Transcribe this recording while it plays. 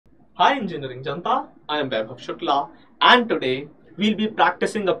Hi Engineering Janta, I am Vaibhav Shukla and today we'll be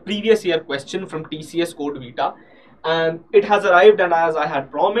practicing a previous year question from TCS CodeVita, and it has arrived, and as I had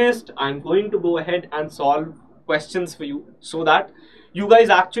promised, I'm going to go ahead and solve questions for you so that you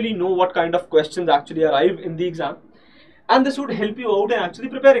guys actually know what kind of questions actually arrive in the exam, and this would help you out in actually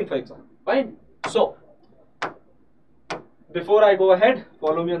preparing for exam. Fine. So before I go ahead,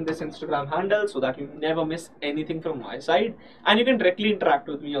 follow me on this Instagram handle so that you never miss anything from my side, and you can directly interact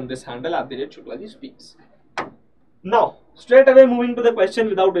with me on this handle at @Shuklaji Speaks. Now, straight away moving to the question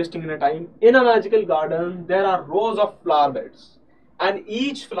without wasting any time. In a magical garden, there are rows of flower beds, and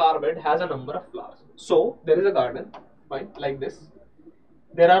each flower bed has a number of flowers. So there is a garden, fine, like this.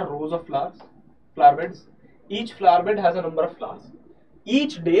 There are rows of flower beds. Each flower bed has a number of flowers.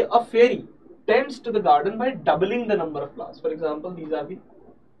 Each day, a fairy tends to the garden by doubling the number of flowers. For example, these are the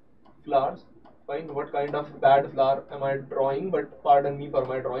flowers. Fine. What kind of bad flower am I drawing? But pardon me for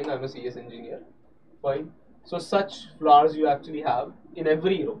my drawing. I'm a CS engineer. Fine. So such flowers you actually have in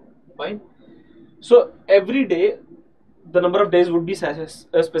every row. Fine. So every day, the number of days would be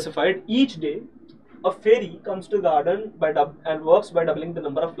specified. Each day, a fairy comes to the garden and works by doubling the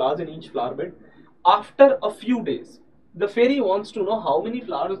number of flowers in each flower bed. After a few days, the fairy wants to know how many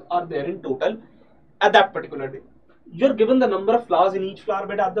flowers are there in total at that particular day. You're given the number of flowers in each flower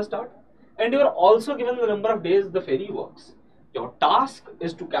bed at the start, and you're also given the number of days the fairy works. Your task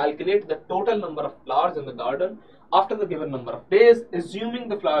is to calculate the total number of flowers in the garden after the given number of days, assuming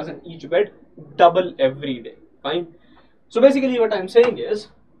the flowers in each bed double every day. Fine. So basically what I'm saying is,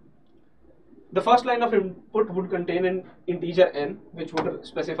 the first line of input would contain an integer n, which would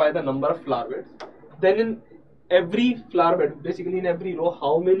specify the number of flower beds. Then in every flower bed, basically in every row,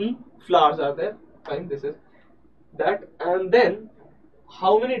 how many flowers are there? Fine, this is that. And then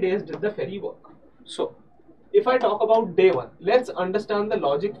how many days did the fairy work? So if I talk about day one, let's understand the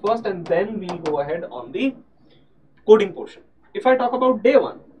logic first and then we'll go ahead on the coding portion. If I talk about day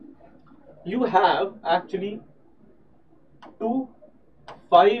one, you have actually 2,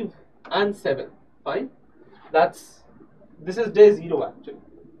 5 and 7. Fine. This is day 0 actually.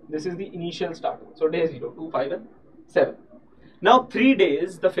 This is the initial start. So day 0, 2, 5 and 7. Now 3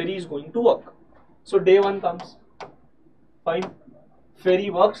 days the fairy is going to work. So day 1 comes. Fine. Fairy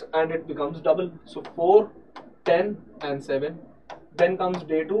works and it becomes double. So 4, 10 and 7. Then comes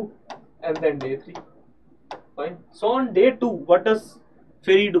day 2 and then day 3. Fine. So on day 2, what does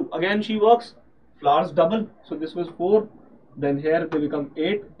fairy do? Again she works. Flowers double. So this was 4. Then here they become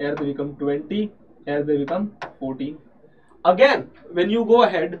 8. Here they become 20. Here they become 14. Again, when you go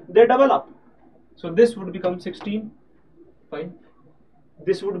ahead, they double up. So this would become 16. Fine.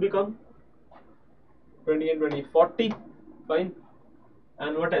 This would become 20 and 20, 40. Fine.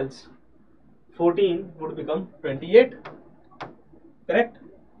 And what else? 14 would become 28. Correct?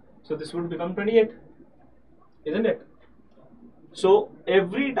 So this would become 28. Isn't it? So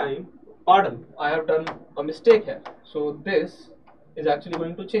every time, pardon, I have done a mistake here. So this is actually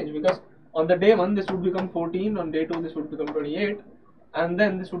going to change, because on the day 1 this would become 14, on day 2 this would become 28, and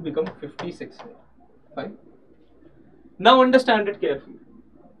then this would become 56. Fine. Now understand it carefully.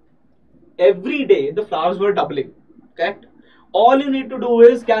 Every day the flowers were doubling. Correct? All you need to do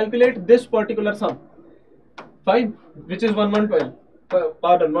is calculate this particular sum. Fine. Which is 1112.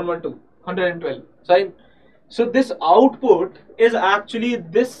 Pardon, 112. 112. Fine. So this output is actually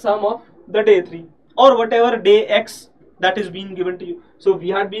this sum of the day 3 or whatever day x that is being given to you. So we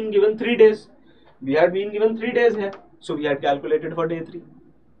had been given 3 days. We had been given 3 days here. So we had calculated for day 3.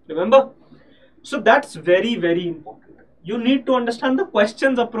 Remember? So that's very, very important. You need to understand the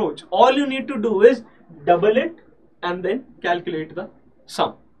questions approach. All you need to do is double it and then calculate the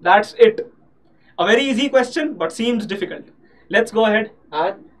sum. That's it. A very easy question, but seems difficult. Let's go ahead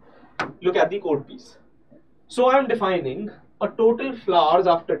and look at the code piece. So I'm defining a total flowers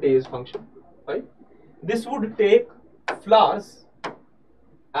after days function. Right? This would take flowers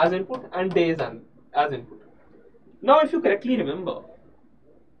as input and days as input. Now if you correctly remember,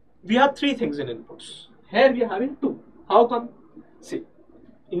 we have 3 things in inputs. Here we are having 2. How come? See,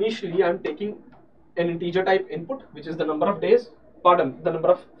 initially I am taking an integer type input, which is the number of days, pardon, the number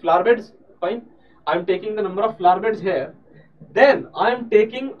of flower beds. Fine. I am taking the number of flower beds here. Then I am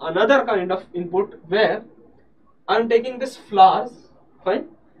taking another kind of input where I am taking this flowers. Fine.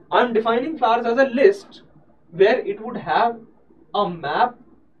 I am defining flowers as a list where it would have a map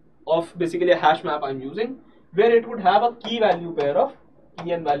of, basically a hash map I'm using, where it would have a key and value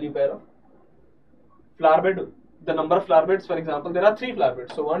pair of flower bed. The number of flower beds, for example, there are 3 flower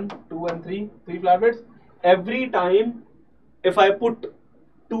beds. So 1, 2 and 3 flower beds. Every time if I put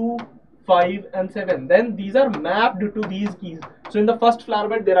 2, 5 and 7, then these are mapped to these keys. So in the first flower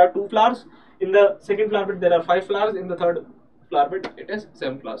bed there are 2 flowers, in the second flower bed there are 5 flowers, in the third flower bed it is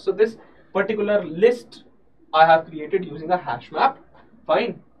 7 flowers. So this particular list I have created using a hash map,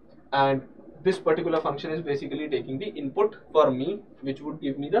 fine, and this particular function is basically taking the input for me, which would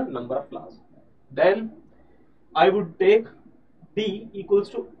give me the number of flowers. Then I would take d equals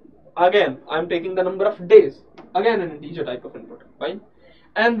to, again I'm taking the number of days, again an integer type of input, fine,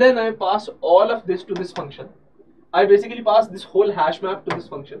 and then I pass all of this to this function. I basically pass this whole hash map to this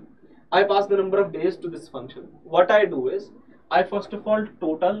function. I pass the number of days to this function. What I do is I first of all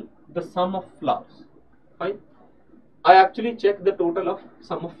total the sum of flowers, fine. I actually check the total of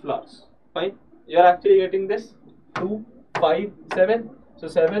sum of flowers, fine. You are actually getting this 2, 5, 7. So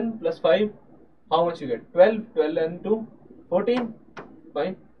 7 plus 5, how much you get? 12, 12 and 2, 14,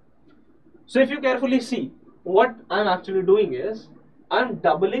 fine. So if you carefully see, what I'm actually doing is I'm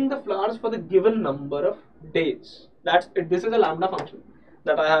doubling the flowers for the given number of days. That's it. This is a lambda function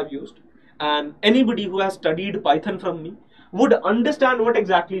that I have used, and anybody who has studied Python from me would understand what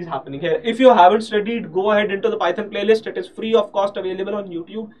exactly is happening here. If you haven't studied, go ahead into the Python playlist. It is free of cost, available on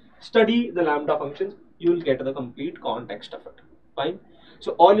YouTube. Study the lambda functions. You will get the complete context of it, fine.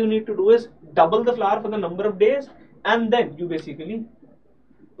 So all you need to do is double the flower for the number of days, and then you basically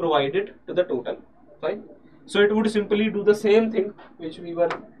provide it to the total, fine. So it would simply do the same thing which we were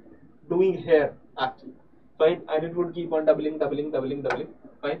doing here actually, fine, and it would keep on doubling,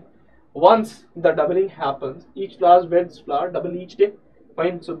 fine. Once the doubling happens, each flower's bed's flower double each day,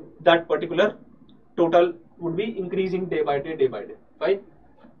 fine. So that particular total would be increasing day by day, fine.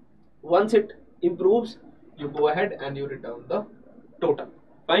 Once it improves, you go ahead and you return the total,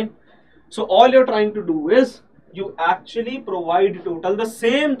 fine. So all you're trying to do is you actually provide total, the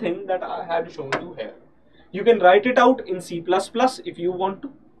same thing that I had shown you here. You can write it out in C++ if you want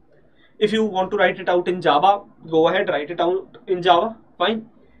to. If you want to write it out in Java, go ahead, write it out in Java, fine.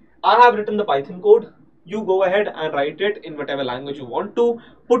 I have written the Python code. You go ahead and write it in whatever language you want to.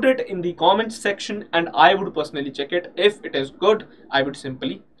 Put it in the comments section and I would personally check it. If it is good, I would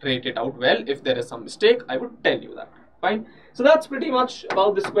simply rate it out well. If there is some mistake, I would tell you that, fine. So that's pretty much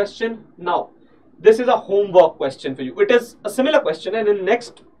about this question. Now, this is a homework question for you. It is a similar question, and in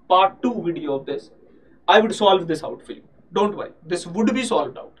next part 2 video of this, I would solve this out for you. Don't worry, this would be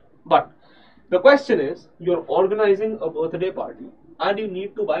solved out. But the question is, you're organizing a birthday party and you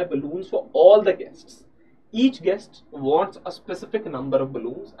need to buy balloons for all the guests. Each guest wants a specific number of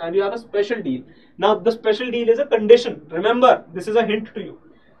balloons and you have a special deal. Now the special deal is a condition. Remember, this is a hint to you.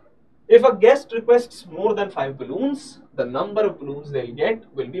 If a guest requests more than 5 balloons, the number of balloons they'll get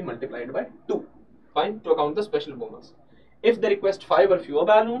will be multiplied by 2, fine, to account the special bonus. If they request 5 or fewer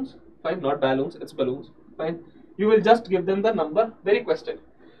balloons, fine, not balloons, it's balloons, fine, you will just give them the number they requested.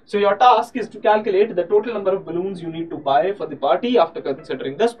 So your task is to calculate the total number of balloons you need to buy for the party after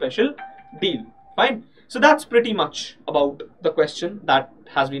considering the special deal, fine. So that's pretty much about the question that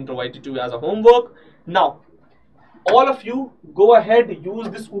has been provided to you as a homework. Now, all of you go ahead, use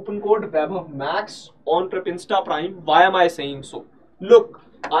this coupon code WebHubMax on PrepInsta Prime. Why am I saying so? Look,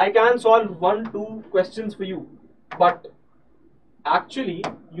 I can solve 1-2 questions for you, but actually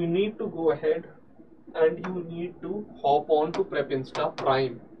you need to go ahead and you need to hop on to PrepInsta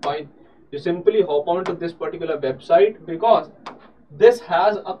Prime, fine. You simply hop on to this particular website because this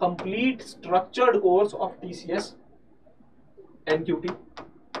has a complete structured course of TCS NQT,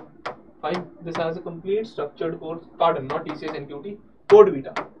 fine. This has a complete structured course, pardon, not TCS NQT,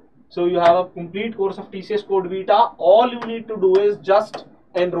 CodeVita. So you have a complete course of TCS CodeVita. All you need to do is just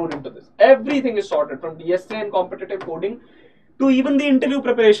enroll into this. Everything is sorted from DSA and competitive coding to even the interview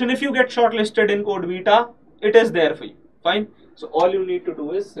preparation. If you get shortlisted in CodeVita, it is there for you, fine. So all you need to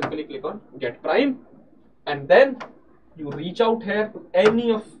do is simply click on Get Prime and then you reach out here to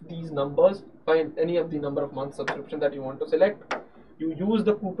any of these numbers, find any of the number of months subscription that you want to select. You use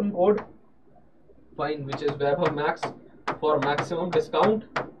the coupon code, fine, which is WebHubMax for maximum discount.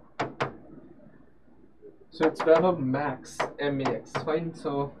 So it's WebHubMax, MAX, fine.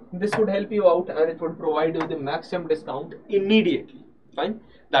 So this would help you out and it would provide you the maximum discount immediately, fine.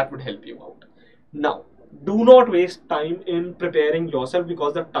 That would help you out. Now, do not waste time in preparing yourself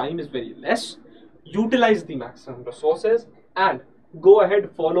because the time is very less. Utilize the maximum resources and go ahead,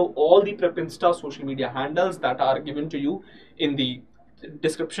 follow all the PrepInsta social media handles that are given to you in the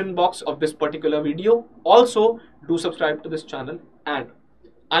description box of this particular video. Also, do subscribe to this channel, and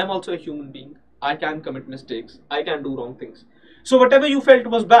I'm also a human being. I can commit mistakes. I can do wrong things. So whatever you felt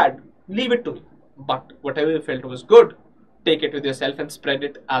was bad, leave it to me. But whatever you felt was good, take it with yourself and spread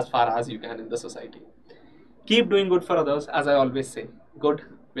it as far as you can in the society. Keep doing good for others. As I always say, good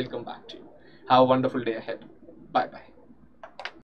will come back to you. Have a wonderful day ahead. Bye bye.